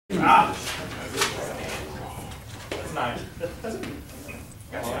Ah! That's 9.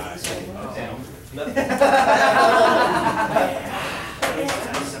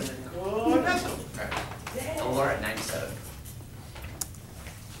 I'm lower at 97.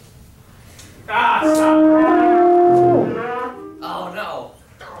 Ah, stop. Oh no!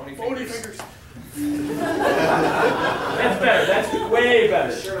 40 fingers. That's better. That's way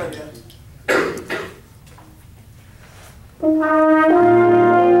better. Sure idea.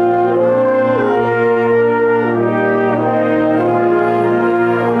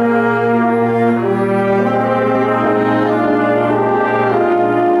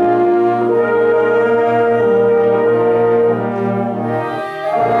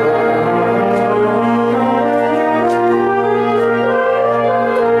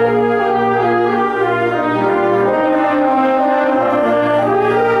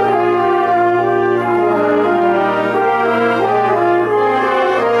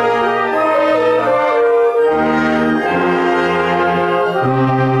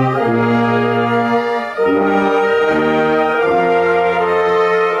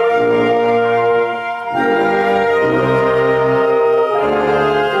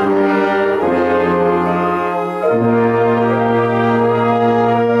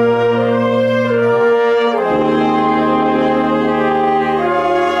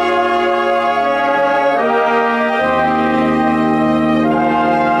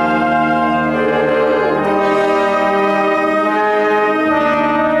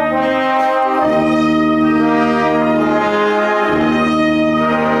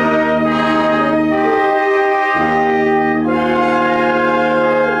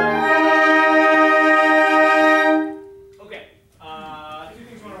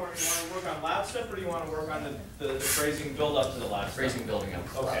 Phrasing build up to the last. Phrasing building up.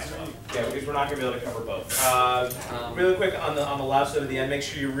 Okay. Yeah, because we're not going to be able to cover both. Really quick on the loud stuff at the end, make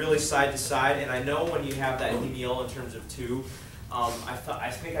sure you're really side to side. And I know when you have that hemiol in terms of 2,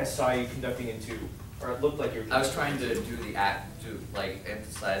 I think I saw you conducting in 2, or it looked like you were. I was trying to do the act to like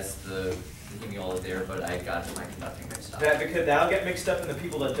emphasize the hemiola there, but I got my conducting mixed up. That'll get mixed up, and the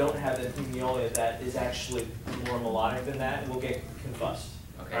people that don't have the hemiola that is actually more melodic than that will get confussed.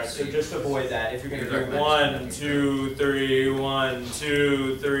 Okay, all right, so just avoid that. If you're going to do 1, 2, 3, 1,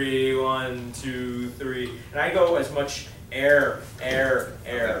 2, 3, 1, 2, 3, and I go as much air.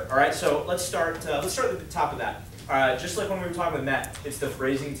 Okay. All right, so let's start at the top of that. Just like when we were talking with Matt, it's the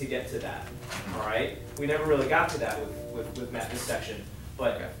phrasing to get to that. All right, we never really got to that with Matt this section.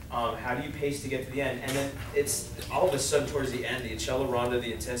 But how do you pace to get to the end? And then it's all of a sudden towards the end, the accelerando,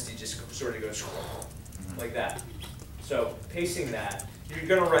 the intensity just sort of goes like that. So pacing that. You're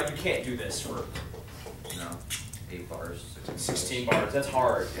gonna write. You can't do this for 8 bars, 16 bars. That's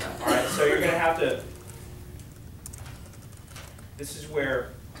hard. Yeah. All right. So you're gonna have to. This is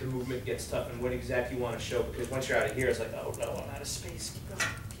where the movement gets tough and what exactly you want to show, because once you're out of here, it's like, oh no, I'm out of space.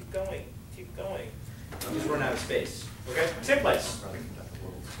 Keep going. You just run out of space. Okay. Same place.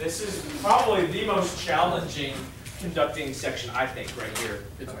 This is probably the most challenging conducting section, I think, right here.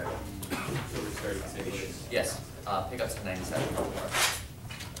 Yes. Pickups to 97.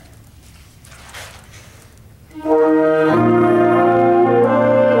 What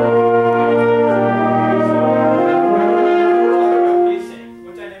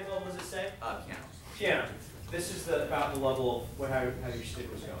dynamic level does it say? Piano. Piano. This is about the level of how your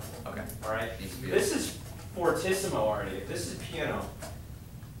stick was going. Okay. All right. This is fortissimo already. This is piano.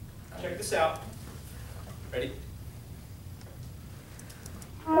 Check this out. Ready?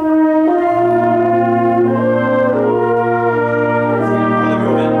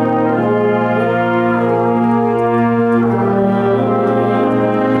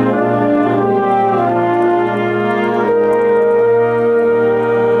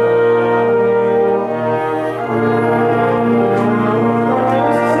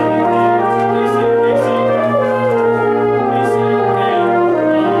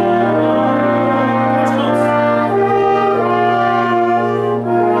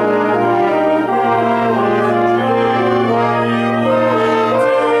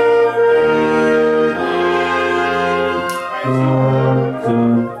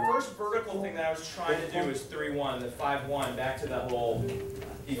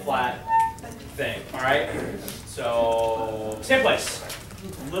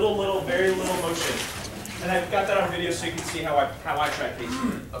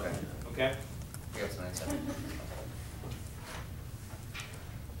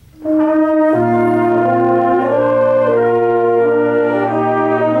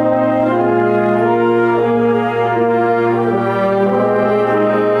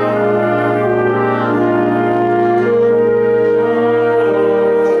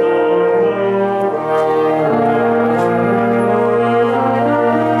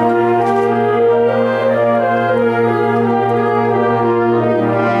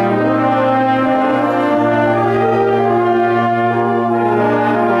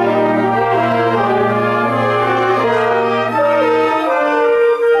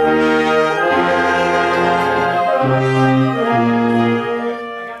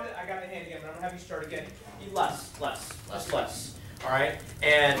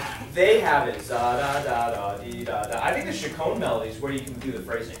 And they have it da da da da dee da da. I think the Chaconne melodies where you can do the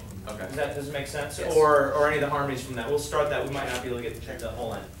phrasing. Okay. Does it make sense? Yes. Or any of the harmonies from that. We'll start that. We might not be able to get the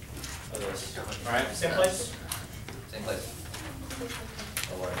whole end of this. All right, same place. Same place.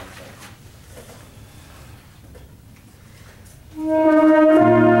 Don't worry.